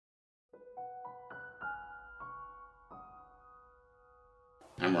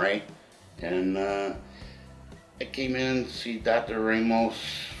I'm Ray, and I came in to see Dr. Ramos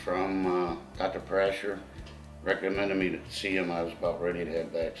from Dr. Prasher. Recommended me to see him. I was about ready to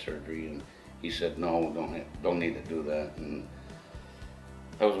have back surgery, and he said, no, don't need to do that. And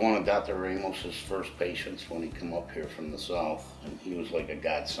I was one of Dr. Ramos's first patients when he came up here from the south, and he was like a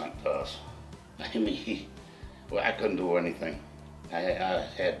godsend to us. I mean, I couldn't do anything. I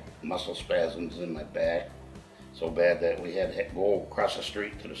had muscle spasms in my back so bad that we had to go across the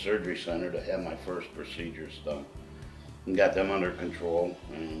street to the surgery center to have my first procedures done. And got them under control,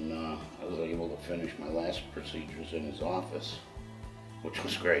 and I was able to finish my last procedures in his office, which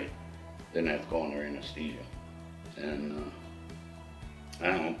was great. Didn't have to go under anesthesia. And I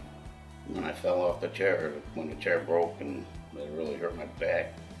don't know, when I fell off the chair, when the chair broke and it really hurt my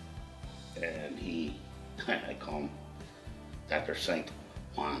back, and I call him Dr. Saint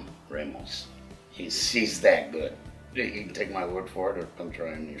Juan Ramos. He's that good. You can take my word for it or come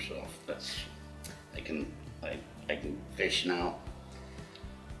try him yourself. I can fish now.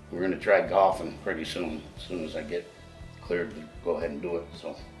 We're gonna try golfing pretty soon, as soon as I get cleared to go ahead and do it.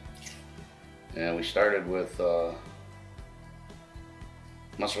 So, and we started with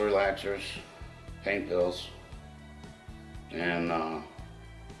muscle relaxers, pain pills, and a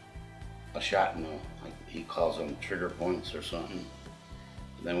shot in he calls them trigger points or something.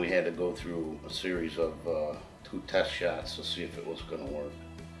 And then we had to go through a series of 2 test shots to see if it was going to work,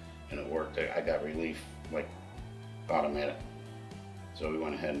 and it worked. I got relief like automatic. So we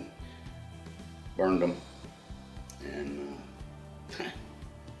went ahead and burned them, and I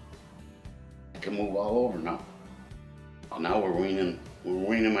can move all over now. Now we're weaning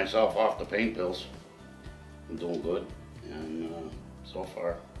myself off the pain pills. I'm doing good, and so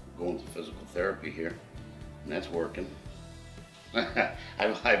far going to physical therapy here, and that's working.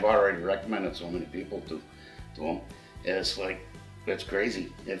 I've already recommended so many people to him. It's like, it's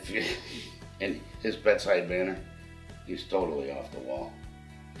crazy. And his bedside manner, he's totally off the wall.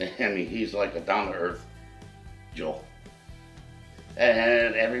 I mean, he's like a down-to-earth Joe.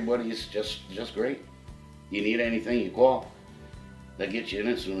 And everybody's just great. You need anything, you call. They get you in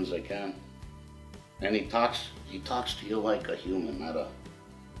as soon as they can. And he talks to you like a human, not a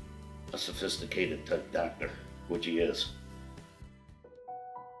sophisticated type doctor, which he is.